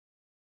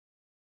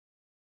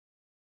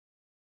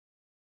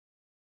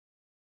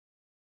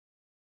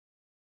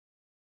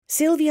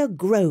Sylvia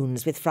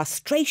groans with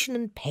frustration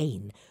and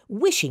pain,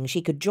 wishing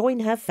she could join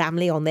her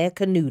family on their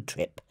canoe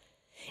trip.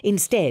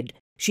 Instead,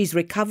 she's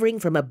recovering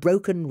from a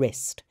broken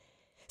wrist.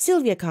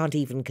 Sylvia can't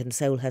even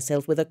console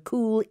herself with a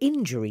cool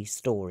injury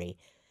story.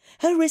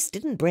 Her wrist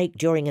didn't break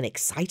during an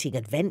exciting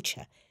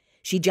adventure.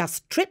 She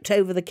just tripped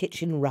over the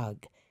kitchen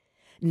rug.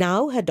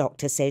 Now her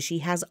doctor says she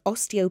has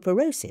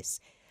osteoporosis,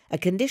 a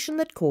condition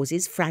that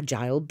causes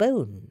fragile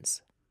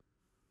bones.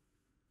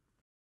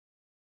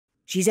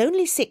 She's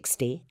only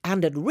 60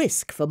 and at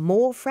risk for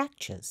more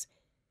fractures.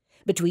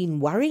 Between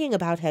worrying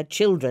about her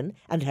children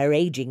and her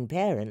ageing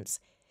parents,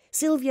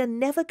 Sylvia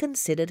never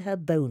considered her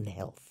bone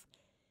health.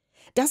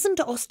 Doesn't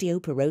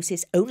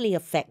osteoporosis only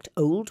affect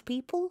old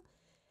people?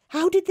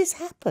 How did this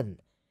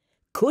happen?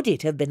 Could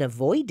it have been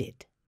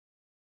avoided?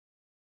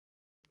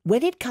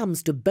 When it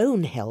comes to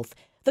bone health,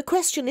 the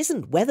question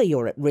isn't whether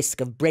you're at risk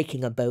of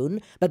breaking a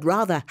bone, but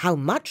rather how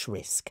much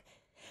risk.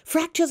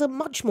 Fractures are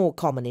much more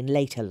common in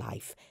later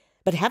life,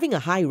 but having a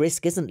high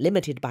risk isn't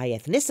limited by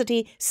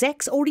ethnicity,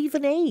 sex, or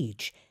even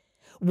age.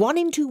 1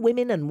 in 2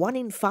 women and 1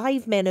 in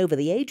 5 men over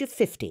the age of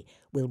 50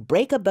 will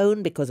break a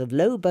bone because of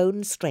low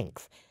bone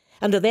strength,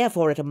 and are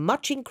therefore at a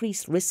much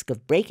increased risk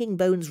of breaking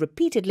bones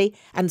repeatedly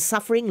and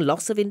suffering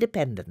loss of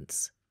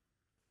independence.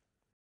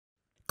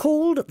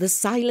 Called the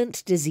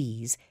silent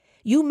disease,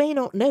 you may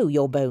not know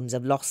your bones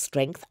have lost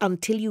strength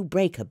until you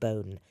break a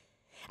bone.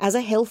 As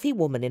a healthy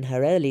woman in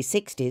her early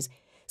 60s,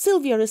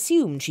 Sylvia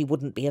assumed she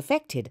wouldn't be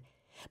affected,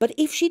 but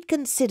if she'd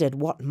considered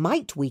what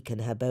might weaken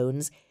her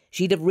bones,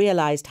 she'd have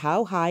realised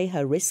how high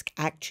her risk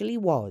actually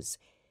was.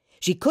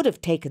 She could have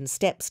taken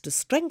steps to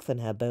strengthen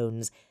her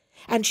bones,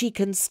 and she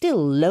can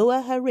still lower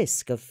her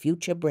risk of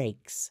future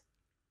breaks.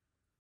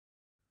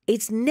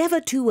 It's never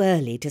too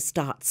early to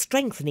start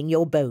strengthening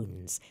your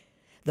bones.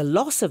 The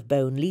loss of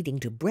bone leading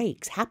to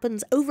breaks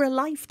happens over a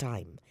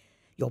lifetime.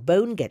 Your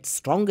bone gets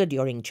stronger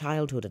during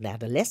childhood and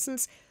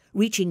adolescence,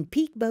 reaching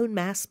peak bone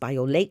mass by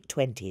your late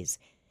 20s.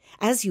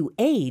 As you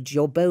age,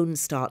 your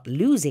bones start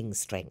losing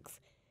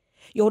strength.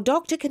 Your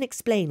doctor can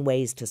explain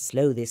ways to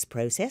slow this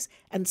process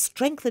and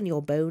strengthen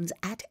your bones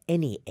at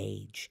any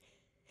age.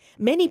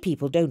 Many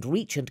people don't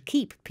reach and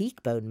keep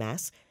peak bone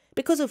mass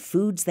because of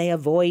foods they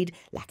avoid,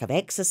 lack of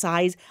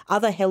exercise,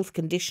 other health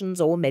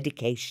conditions or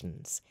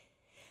medications.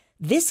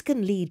 This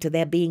can lead to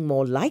their being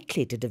more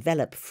likely to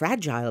develop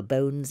fragile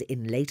bones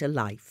in later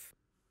life.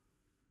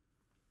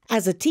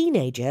 As a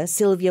teenager,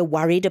 Sylvia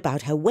worried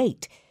about her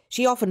weight.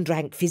 She often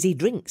drank fizzy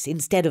drinks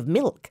instead of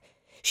milk.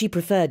 She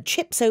preferred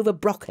chips over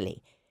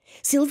broccoli.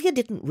 Sylvia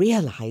didn't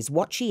realise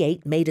what she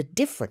ate made a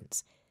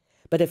difference,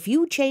 but a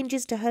few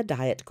changes to her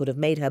diet could have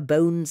made her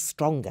bones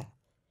stronger.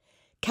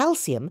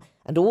 Calcium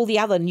and all the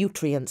other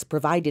nutrients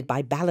provided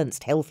by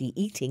balanced, healthy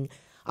eating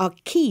are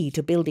key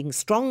to building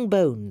strong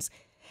bones.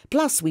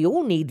 Plus, we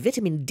all need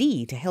vitamin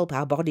D to help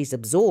our bodies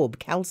absorb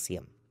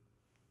calcium.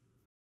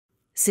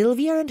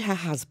 Sylvia and her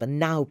husband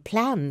now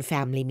plan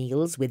family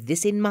meals with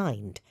this in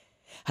mind.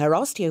 Her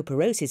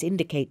osteoporosis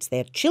indicates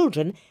their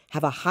children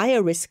have a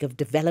higher risk of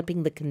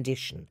developing the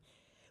condition.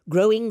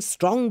 Growing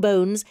strong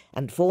bones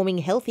and forming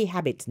healthy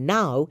habits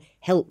now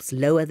helps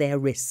lower their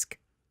risk.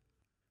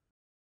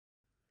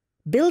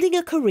 Building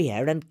a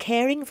career and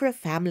caring for a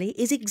family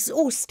is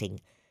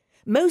exhausting.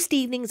 Most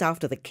evenings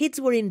after the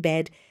kids were in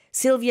bed,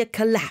 Sylvia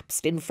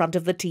collapsed in front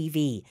of the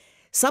TV,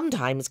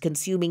 sometimes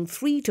consuming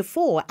 3 to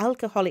 4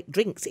 alcoholic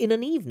drinks in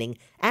an evening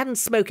and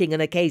smoking an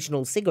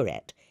occasional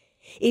cigarette.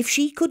 If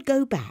she could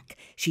go back,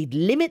 she'd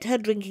limit her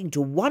drinking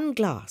to 1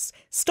 glass,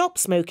 stop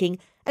smoking,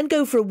 and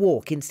go for a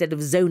walk instead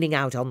of zoning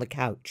out on the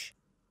couch.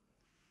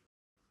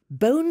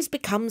 Bones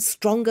become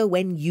stronger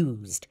when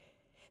used.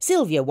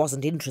 Sylvia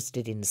wasn't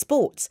interested in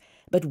sports,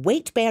 but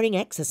weight-bearing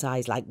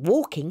exercise like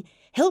walking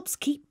helps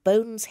keep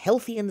bones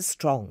healthy and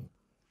strong.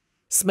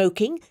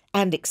 Smoking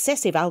and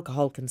excessive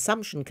alcohol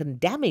consumption can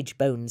damage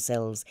bone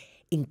cells,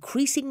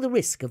 increasing the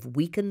risk of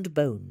weakened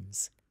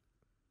bones.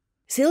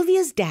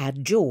 Sylvia's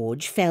dad,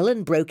 George, fell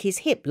and broke his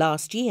hip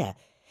last year,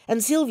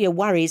 and Sylvia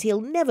worries he'll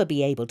never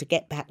be able to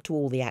get back to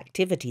all the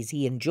activities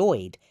he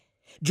enjoyed.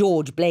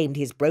 George blamed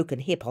his broken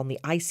hip on the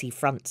icy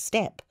front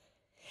step.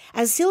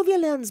 As Sylvia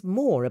learns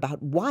more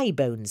about why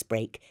bones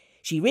break,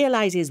 she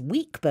realises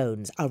weak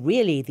bones are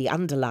really the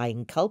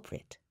underlying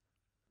culprit.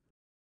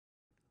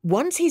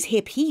 Once his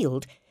hip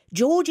healed,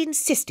 George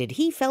insisted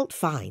he felt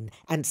fine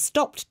and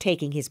stopped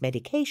taking his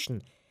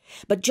medication.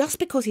 But just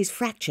because his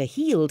fracture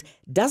healed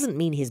doesn't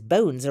mean his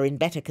bones are in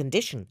better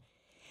condition.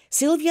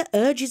 Sylvia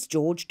urges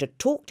George to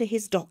talk to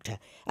his doctor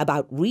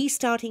about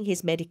restarting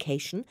his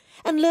medication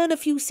and learn a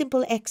few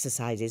simple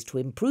exercises to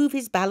improve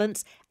his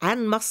balance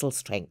and muscle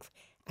strength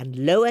and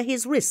lower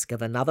his risk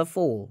of another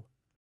fall.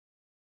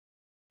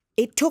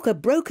 It took a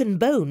broken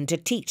bone to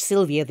teach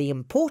Sylvia the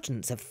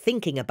importance of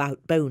thinking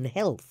about bone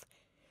health.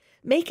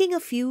 Making a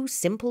few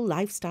simple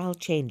lifestyle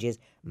changes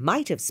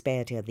might have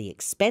spared her the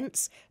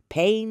expense,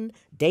 pain,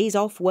 days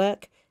off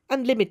work,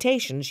 and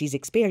limitations she's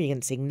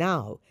experiencing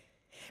now.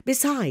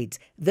 Besides,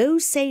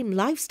 those same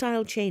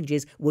lifestyle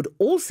changes would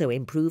also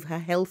improve her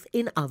health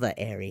in other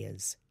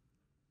areas.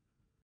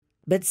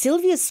 But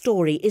Sylvia's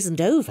story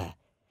isn't over.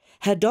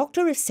 Her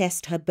doctor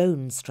assessed her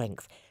bone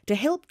strength to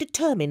help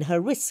determine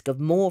her risk of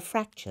more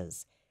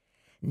fractures.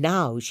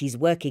 Now she's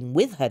working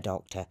with her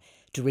doctor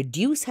to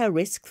reduce her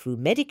risk through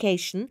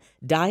medication,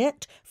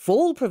 diet,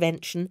 fall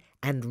prevention,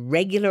 and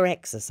regular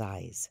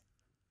exercise.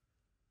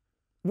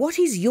 What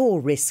is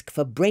your risk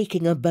for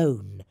breaking a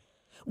bone?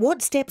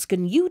 What steps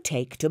can you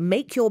take to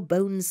make your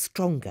bones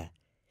stronger?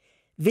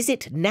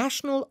 Visit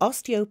National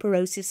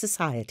Osteoporosis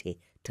Society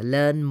to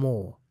learn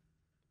more.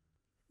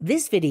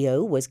 This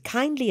video was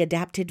kindly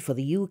adapted for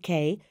the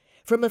UK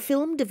from a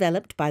film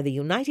developed by the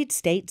United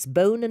States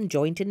Bone and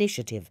Joint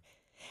Initiative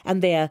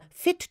and their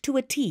Fit to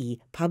a T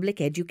public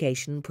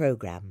education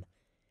programme.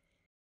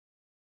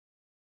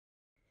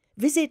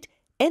 Visit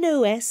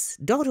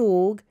nos.org.uk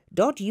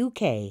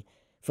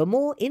for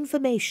more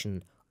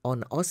information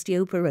on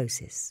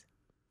osteoporosis.